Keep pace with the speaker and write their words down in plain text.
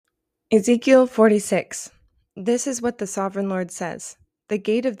Ezekiel 46. This is what the Sovereign Lord says. The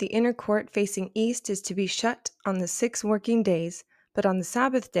gate of the inner court facing east is to be shut on the 6 working days, but on the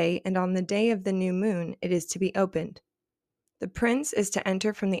Sabbath day and on the day of the new moon it is to be opened. The prince is to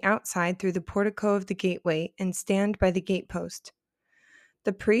enter from the outside through the portico of the gateway and stand by the gatepost.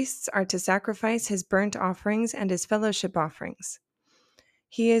 The priests are to sacrifice his burnt offerings and his fellowship offerings.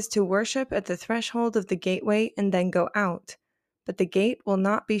 He is to worship at the threshold of the gateway and then go out, but the gate will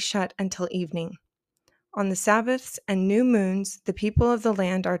not be shut until evening. On the Sabbaths and new moons, the people of the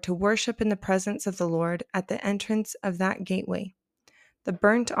land are to worship in the presence of the Lord at the entrance of that gateway. The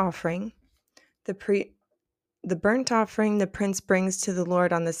burnt offering the prince brings to the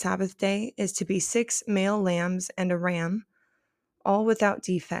Lord on the Sabbath day is to be 6 male lambs and a ram, all without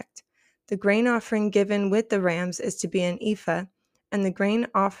defect. The grain offering given with the rams is to be an ephah, and the grain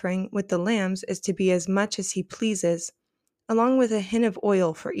offering with the lambs is to be as much as he pleases, along with a hin of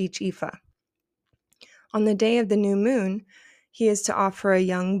oil for each ephah. On the day of the new moon, he is to offer a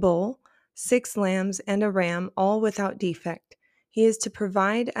young bull, 6 lambs, and a ram, all without defect. He is to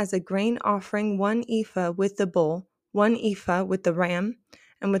provide as a grain offering 1 ephah with the bull, 1 ephah with the ram,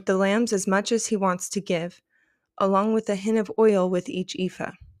 and with the lambs as much as he wants to give, along with a hin of oil with each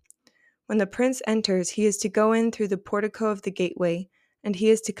ephah. When the prince enters, he is to go in through the portico of the gateway, and he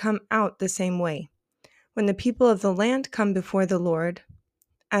is to come out the same way. When the people of the land come before the Lord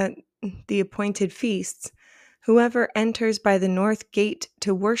at the appointed feasts, whoever enters by the north gate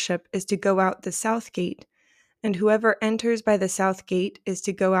to worship is to go out the south gate, and whoever enters by the south gate is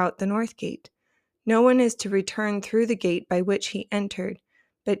to go out the north gate. No one is to return through the gate by which he entered,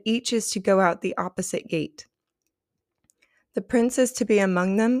 but each is to go out the opposite gate. The prince is to be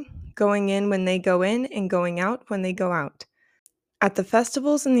among them, going in when they go in and going out when they go out. At the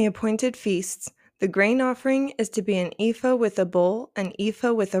festivals and the appointed feasts, the grain offering is to be an ephah with a bull, an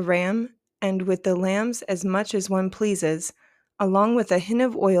ephah with a ram, and with the lambs as much as one pleases, along with a hin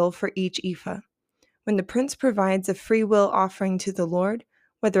of oil for each ephah. When the prince provides a free will offering to the Lord,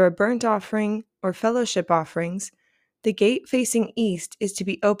 whether a burnt offering or fellowship offerings, the gate facing east is to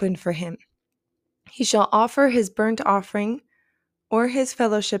be opened for him. He shall offer his burnt offering or his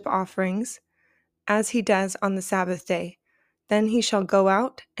fellowship offerings as he does on the Sabbath day. Then he shall go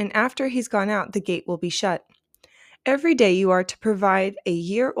out, and after he's gone out, the gate will be shut. Every day you are to provide a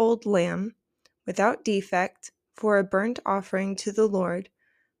year-old lamb without defect for a burnt offering to the Lord.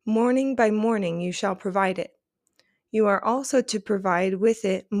 Morning by morning you shall provide it. You are also to provide with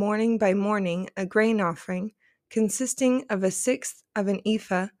it morning by morning a grain offering consisting of 1/6 of an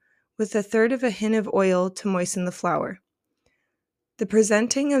ephah with 1/3 of a hin of oil to moisten the flour. The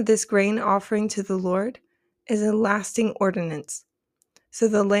presenting of this grain offering to the Lord is a lasting ordinance. So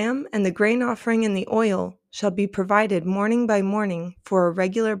the lamb and the grain offering and the oil shall be provided morning by morning for a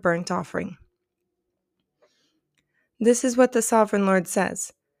regular burnt offering. This is what the Sovereign Lord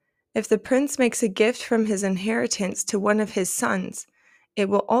says. If the prince makes a gift from his inheritance to one of his sons, it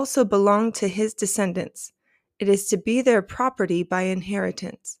will also belong to his descendants. It is to be their property by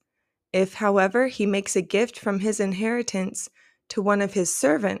inheritance. If, however, he makes a gift from his inheritance to one of his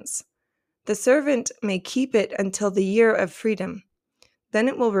servants, the servant may keep it until the year of freedom. Then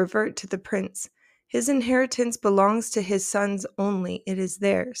it will revert to the prince. His inheritance belongs to his sons only, it is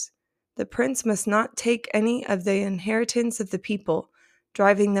theirs. The prince must not take any of the inheritance of the people,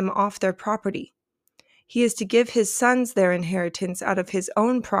 driving them off their property. He is to give his sons their inheritance out of his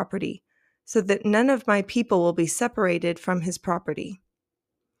own property, so that none of my people will be separated from his property.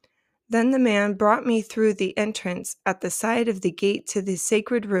 Then the man brought me through the entrance at the side of the gate to the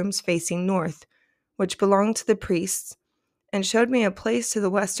sacred rooms facing north, which belonged to the priests, and showed me a place to the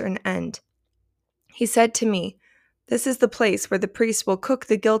western end. He said to me, "This is the place where the priests will cook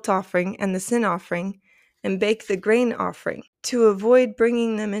the guilt offering and the sin offering, and bake the grain offering, to avoid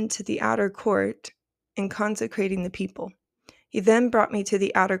bringing them into the outer court and consecrating the people." He then brought me to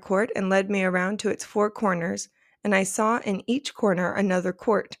the outer court and led me around to its 4 corners, and I saw in each corner another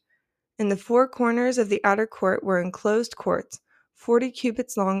court. In the 4 corners of the outer court were enclosed courts, 40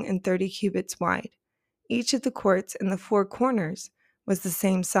 cubits long and 30 cubits wide. Each of the courts in the 4 corners was the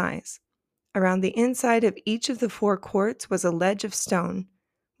same size. Around the inside of each of the 4 courts was a ledge of stone,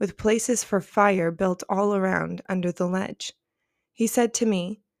 with places for fire built all around under the ledge. He said to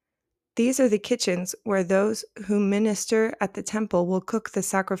me, "These are the kitchens where those who minister at the temple will cook the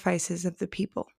sacrifices of the people."